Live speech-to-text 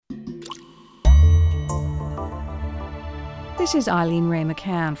This is Eileen Ray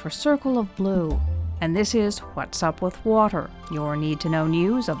McCann for Circle of Blue, and this is What's Up with Water, your need-to-know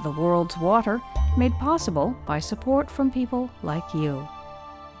news of the world's water, made possible by support from people like you.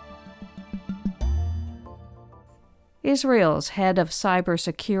 Israel's head of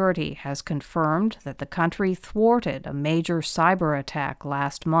cybersecurity has confirmed that the country thwarted a major cyber attack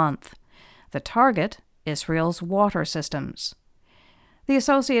last month. The target, Israel's water systems. The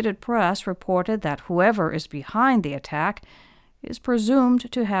Associated Press reported that whoever is behind the attack is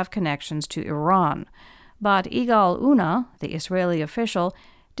presumed to have connections to Iran, but Igal Una, the Israeli official,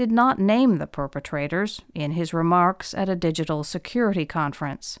 did not name the perpetrators in his remarks at a digital security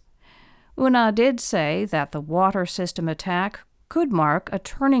conference. Una did say that the water system attack could mark a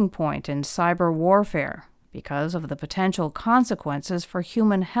turning point in cyber warfare because of the potential consequences for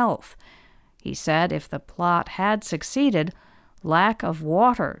human health. He said if the plot had succeeded, lack of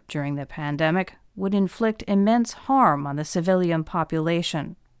water during the pandemic would inflict immense harm on the civilian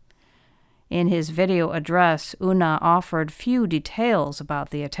population. In his video address, Una offered few details about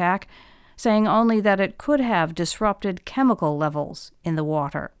the attack, saying only that it could have disrupted chemical levels in the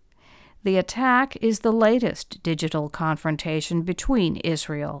water. The attack is the latest digital confrontation between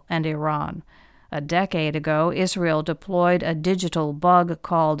Israel and Iran. A decade ago, Israel deployed a digital bug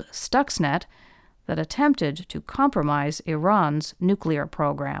called Stuxnet that attempted to compromise Iran's nuclear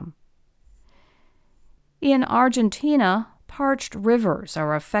program. In Argentina, parched rivers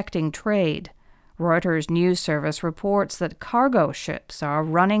are affecting trade. Reuters news service reports that cargo ships are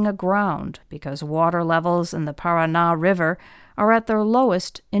running aground because water levels in the Paraná River are at their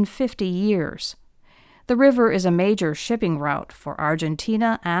lowest in 50 years. The river is a major shipping route for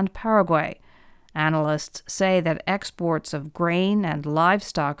Argentina and Paraguay. Analysts say that exports of grain and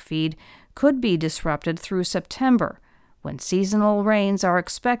livestock feed could be disrupted through September, when seasonal rains are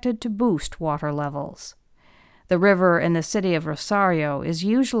expected to boost water levels. The river in the city of Rosario is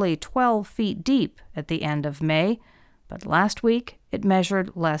usually 12 feet deep at the end of May, but last week it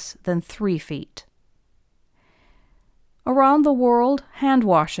measured less than 3 feet. Around the world, hand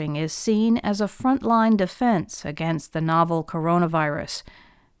washing is seen as a frontline defense against the novel coronavirus,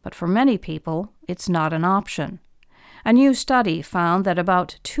 but for many people, it's not an option. A new study found that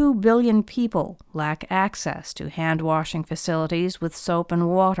about 2 billion people lack access to hand-washing facilities with soap and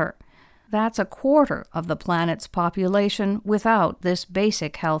water. That's a quarter of the planet's population without this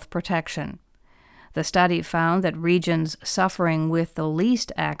basic health protection. The study found that regions suffering with the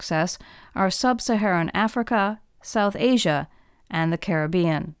least access are Sub-Saharan Africa, South Asia, and the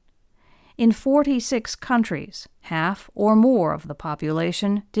Caribbean. In 46 countries, half or more of the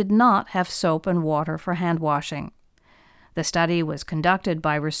population did not have soap and water for hand washing. The study was conducted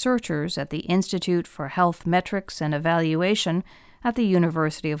by researchers at the Institute for Health Metrics and Evaluation at the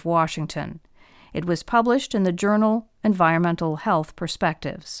University of Washington. It was published in the journal Environmental Health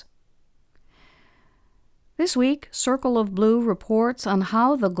Perspectives. This week, Circle of Blue reports on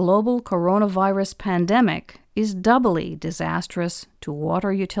how the global coronavirus pandemic is doubly disastrous to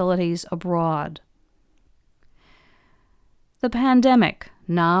water utilities abroad. The pandemic,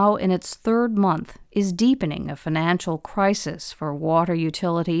 now in its third month, is deepening a financial crisis for water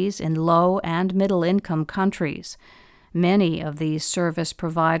utilities in low- and middle-income countries. Many of these service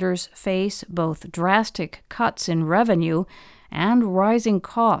providers face both drastic cuts in revenue and rising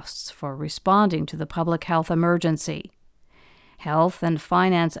costs for responding to the public health emergency. Health and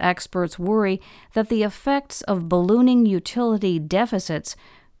finance experts worry that the effects of ballooning utility deficits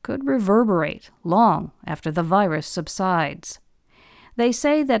could reverberate long after the virus subsides. They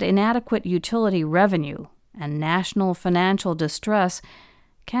say that inadequate utility revenue and national financial distress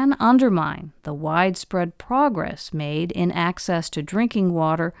can undermine the widespread progress made in access to drinking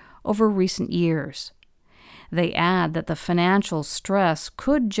water over recent years. They add that the financial stress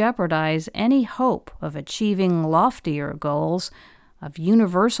could jeopardize any hope of achieving loftier goals of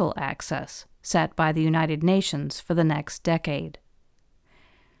universal access set by the United Nations for the next decade.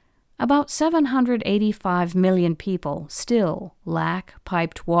 About 785 million people still lack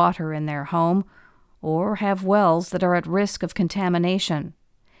piped water in their home or have wells that are at risk of contamination.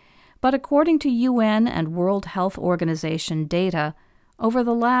 But according to UN and World Health Organization data, over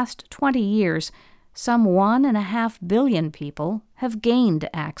the last 20 years, some 1.5 billion people have gained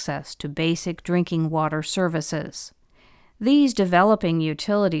access to basic drinking water services. These developing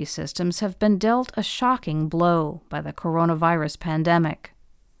utility systems have been dealt a shocking blow by the coronavirus pandemic.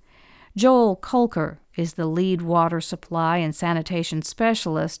 Joel Kolker is the lead water supply and sanitation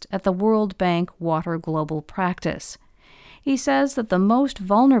specialist at the World Bank Water Global Practice. He says that the most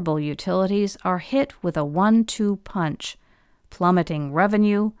vulnerable utilities are hit with a 1-2 punch, plummeting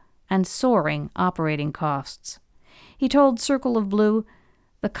revenue and soaring operating costs. He told Circle of Blue,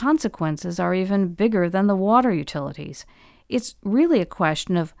 "The consequences are even bigger than the water utilities. It's really a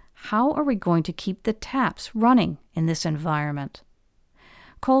question of how are we going to keep the taps running in this environment?"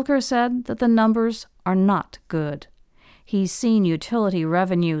 Kolker said that the numbers are not good. He's seen utility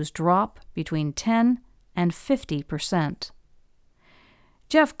revenues drop between 10 and 50%.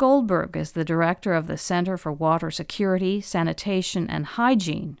 Jeff Goldberg is the director of the Center for Water Security, Sanitation, and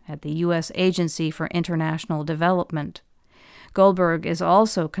Hygiene at the U.S. Agency for International Development. Goldberg is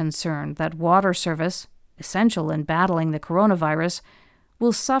also concerned that water service, essential in battling the coronavirus,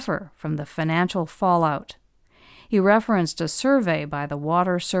 will suffer from the financial fallout. He referenced a survey by the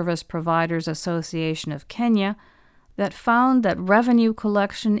Water Service Providers Association of Kenya that found that revenue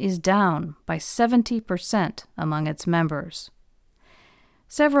collection is down by 70% among its members.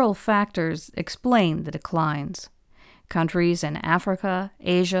 Several factors explain the declines. Countries in Africa,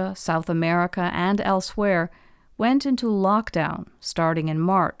 Asia, South America, and elsewhere went into lockdown starting in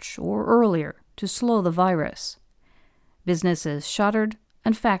March or earlier to slow the virus. Businesses shuttered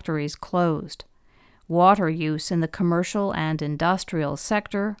and factories closed. Water use in the commercial and industrial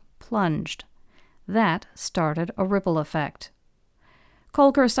sector plunged. That started a ripple effect.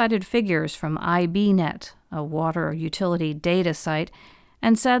 Kolker cited figures from IBNet, a water utility data site,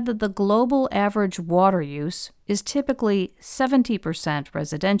 and said that the global average water use is typically 70%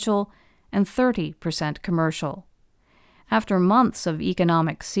 residential and 30% commercial. After months of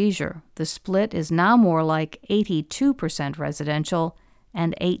economic seizure, the split is now more like 82% residential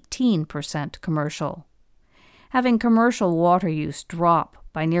and 18% commercial. Having commercial water use drop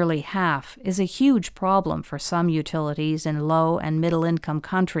by nearly half is a huge problem for some utilities in low and middle-income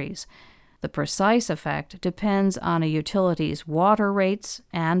countries. The precise effect depends on a utility's water rates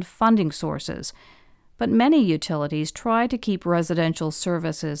and funding sources, but many utilities try to keep residential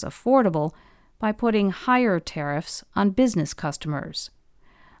services affordable by putting higher tariffs on business customers.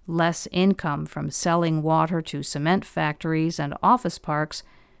 Less income from selling water to cement factories and office parks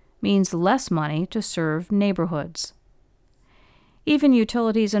means less money to serve neighborhoods. Even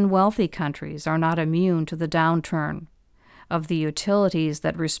utilities in wealthy countries are not immune to the downturn. Of the utilities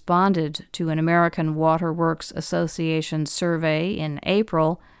that responded to an American Water Works Association survey in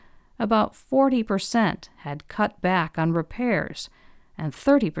April, about 40% had cut back on repairs, and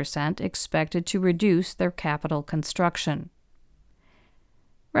 30% expected to reduce their capital construction.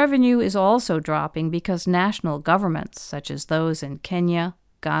 Revenue is also dropping because national governments, such as those in Kenya,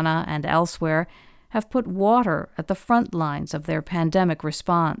 Ghana, and elsewhere, have put water at the front lines of their pandemic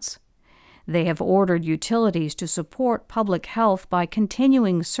response. They have ordered utilities to support public health by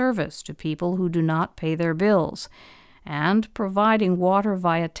continuing service to people who do not pay their bills, and providing water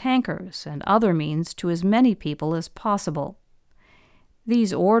via tankers and other means to as many people as possible.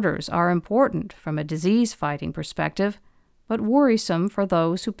 These orders are important from a disease-fighting perspective, but worrisome for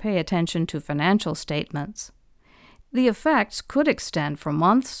those who pay attention to financial statements. The effects could extend for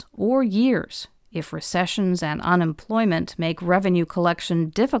months or years if recessions and unemployment make revenue collection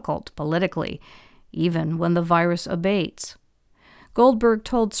difficult politically, even when the virus abates. Goldberg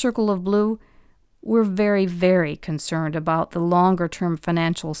told Circle of Blue, "We're very, very concerned about the longer-term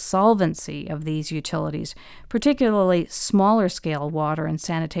financial solvency of these utilities, particularly smaller-scale water and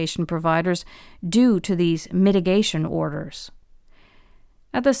sanitation providers, due to these mitigation orders."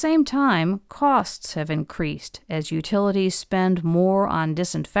 At the same time, costs have increased as utilities spend more on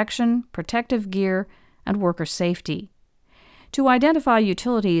disinfection, protective gear, and worker safety. To identify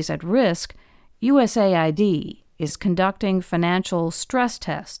utilities at risk, USAID is conducting financial stress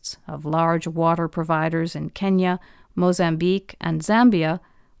tests of large water providers in Kenya, Mozambique, and Zambia,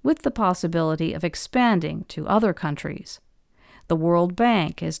 with the possibility of expanding to other countries. The World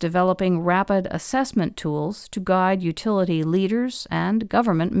Bank is developing rapid assessment tools to guide utility leaders and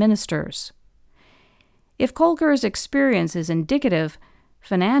government ministers. If Kolker's experience is indicative,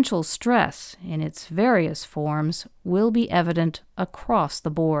 financial stress in its various forms will be evident across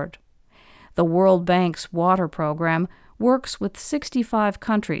the board. The World Bank's water program works with 65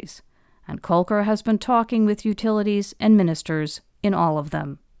 countries, and Kolker has been talking with utilities and ministers in all of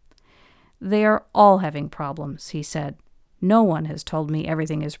them. "They are all having problems," he said. "No one has told me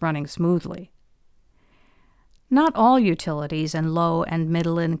everything is running smoothly." Not all utilities in low and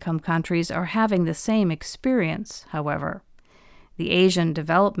middle-income countries are having the same experience, however. The Asian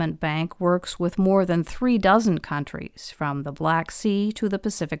Development Bank works with more than 36 countries, from the Black Sea to the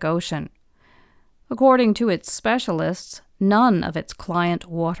Pacific Ocean. According to its specialists, none of its client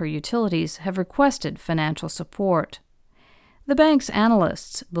water utilities have requested financial support. The bank's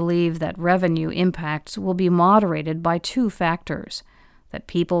analysts believe that revenue impacts will be moderated by two factors: that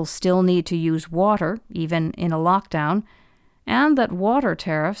people still need to use water, even in a lockdown, and that water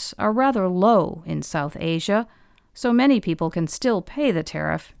tariffs are rather low in South Asia, so many people can still pay the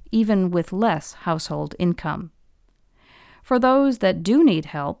tariff even with less household income. For those that do need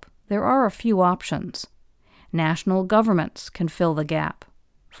help, there are a few options. National governments can fill the gap.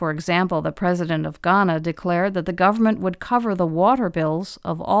 For example, the president of Ghana declared that the government would cover the water bills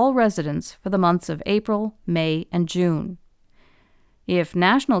of all residents for the months of April, May, and June. If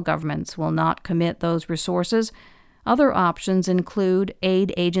national governments will not commit those resources, other options include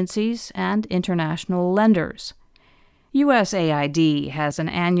aid agencies and international lenders. USAID has an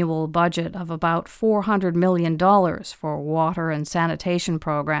annual budget of about $400 million for water and sanitation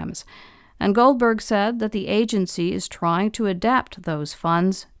programs, and Goldberg said that the agency is trying to adapt those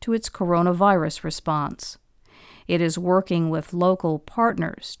funds to its coronavirus response. It is working with local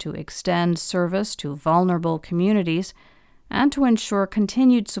partners to extend service to vulnerable communities and to ensure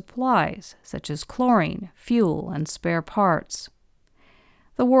continued supplies such as chlorine, fuel, and spare parts.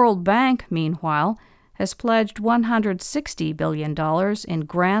 The World Bank, meanwhile, has pledged $160 billion in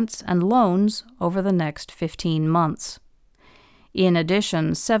grants and loans over the next 15 months. In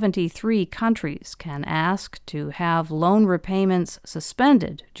addition, 73 countries can ask to have loan repayments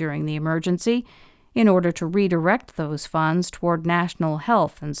suspended during the emergency in order to redirect those funds toward national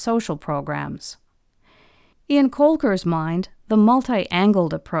health and social programs. In Kolker's mind, the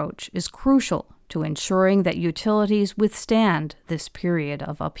multi-angled approach is crucial to ensuring that utilities withstand this period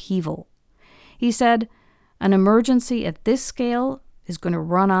of upheaval. He said, "An emergency at this scale is going to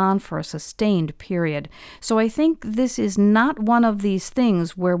run on for a sustained period, so I think this is not one of these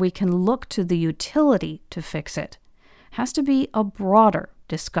things where we can look to the utility to fix it. It has to be a broader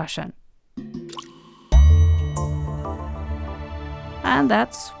discussion." And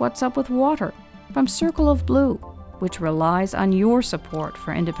that's What's Up with Water from Circle of Blue, which relies on your support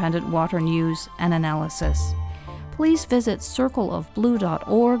for independent water news and analysis. Please visit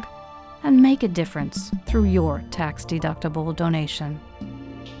circleofblue.org and make a difference through your tax-deductible donation.